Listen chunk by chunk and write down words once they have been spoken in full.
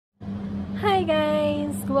Hi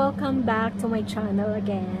guys! Welcome back to my channel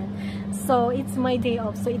again. So, it's my day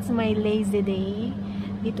off. So, it's my lazy day.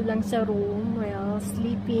 Dito lang sa room. Well,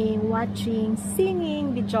 sleeping, watching,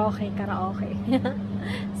 singing, videoke, karaoke.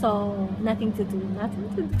 So, nothing to do. Nothing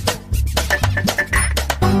to do.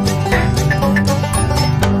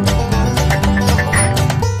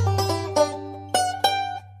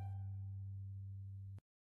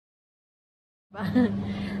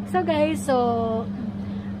 So guys,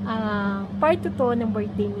 part 2 to ng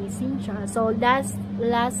birthday ni Cynthia. So last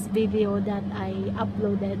video that I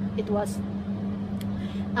uploaded, it was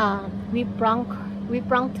we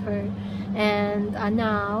pranked her, and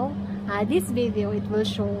now this video it will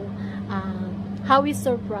show how we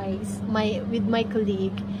surprised with my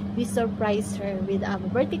colleague. We surprised her with a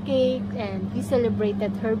birthday cake and we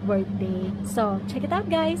celebrated her birthday. So check it out,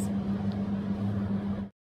 guys.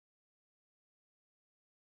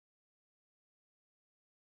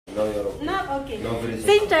 No, okay. No,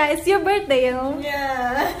 Cynthia, it's your birthday, you know?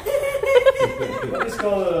 Yeah. What is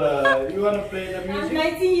called? You want to play the music?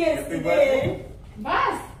 19 years Happy today. birthday.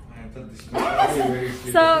 Bas. I thought this was very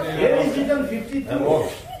sweet. So, Here is it on 52.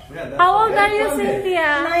 how old are you,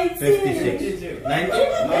 Cynthia? 56. 90?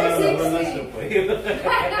 No, not super.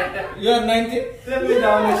 You are 90? Tell me the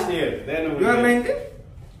honest here. Then you are 90?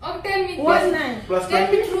 Oh, tell me. 19. Plus Tell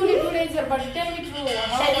me 20? truly today, sir, but tell me true.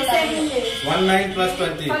 37 years. 19 plus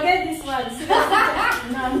 20. Forget this one.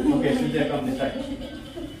 No. Okay, Cynthia, come this side.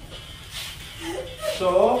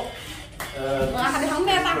 So, this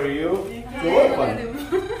is for you to open.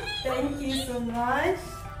 Thank you so much.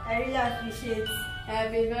 I really appreciate it.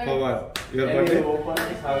 Happy birthday. For what? Your birthday? Open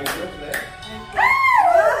this, how it goes there.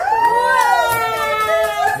 Wow!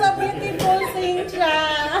 So beautiful, Cynthia!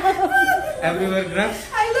 Everywhere grass?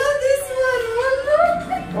 I love this one.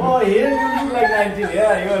 Oh, here you look like 19.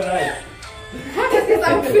 Yeah, you are right. What is this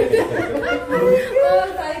outfit? Oh,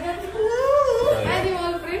 I got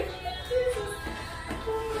animal print.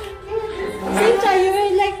 Cynthia, you were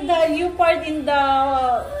like you part in the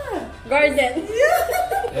garden.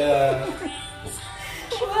 Yeah.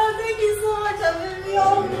 Wow, thank you so much. I really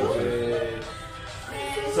love you.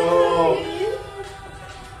 So,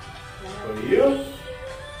 for you,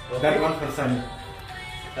 that one for Sunny.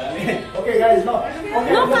 Okay, guys, no.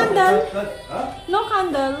 Okay, No candle. Huh? No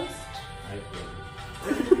candles.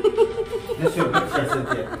 This is your picture,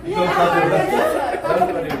 Cynthia. Don't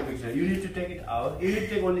put your picture. You need to take it out. You need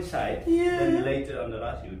to take only side. Then later on the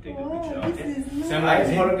last, you take a picture. Okay.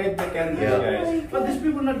 I forget the candle, guys. But these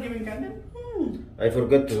people not giving candle. I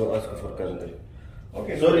forgot to ask for candle.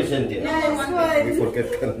 Okay. Sorry, Cynthia. Nice We one. forget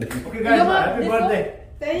candle. Okay, guys, happy birthday.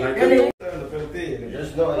 Thank you.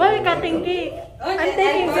 Just know. Why are you cutting cake? I'm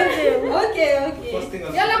taking video. Okay.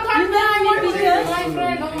 Yalla, cut down. I want to hear my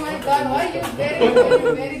friend. Oh my God, why you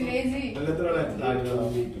very lazy?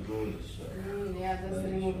 Yeah, just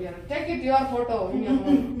remove your. Take it your photo in your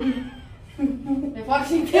phone. For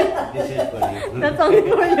Cynthia. This is for you. That's only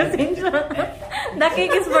for you, Cynthia. The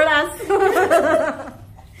cake is for us.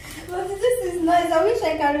 But this is nice. I wish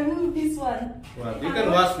I can remove this one. You can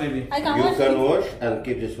wash maybe. I can You wash can it. wash and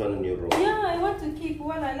keep this one in your room. Yeah, I want to keep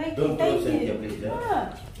one. I like Don't it. throw Thank Cynthia, you. please.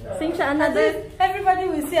 Yeah. Cynthia, At another. least everybody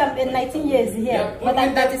will see I'm 19 years here, but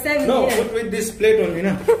I'm 37 No, years. put with this plate only,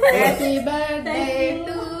 na. Happy birthday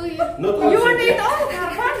to you. Not You all want to eat Cynthia. all,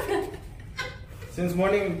 Karpan? Since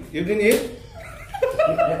morning, you didn't eat?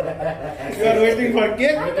 You are waiting for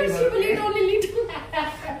cake? She will eat only little.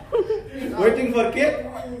 Waiting for cake?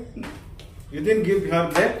 You didn't give her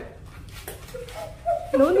that?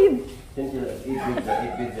 No need. Cynthia, eat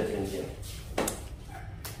pizza, Cynthia.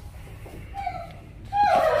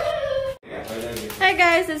 Hi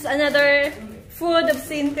guys, it's another food of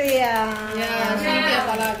Cynthia. Yeah, Cynthia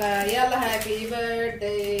talaga. Yalla, happy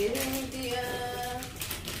birthday, Cynthia.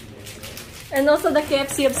 And also the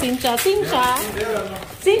KFC of Cynthia.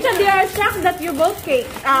 Cynthia, they are shocked that you bought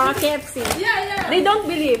KFC. Yeah. They don't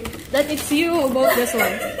believe that it's you who bought this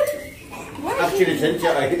one. Actually,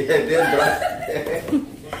 Cynthia, I didn't trust.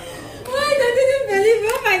 Why? I didn't believe.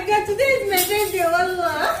 Oh my God, today is my birthday,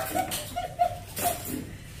 wallah.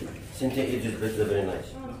 Cynthia, eat this pizza very nice.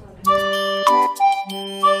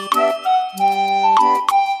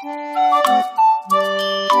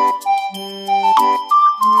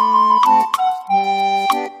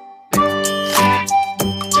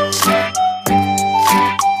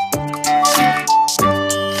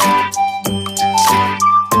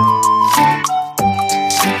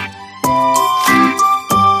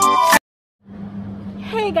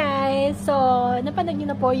 Hey guys, so napanood nyo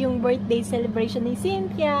na po yung birthday celebration ni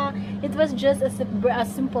Cynthia. It was just a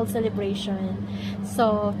simple celebration.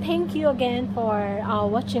 So, thank you again for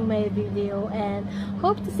watching my video, and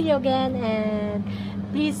hope to see you again, and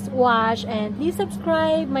please watch and please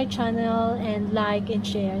subscribe my channel and like and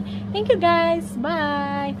share. Thank you guys.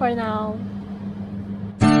 Bye for now.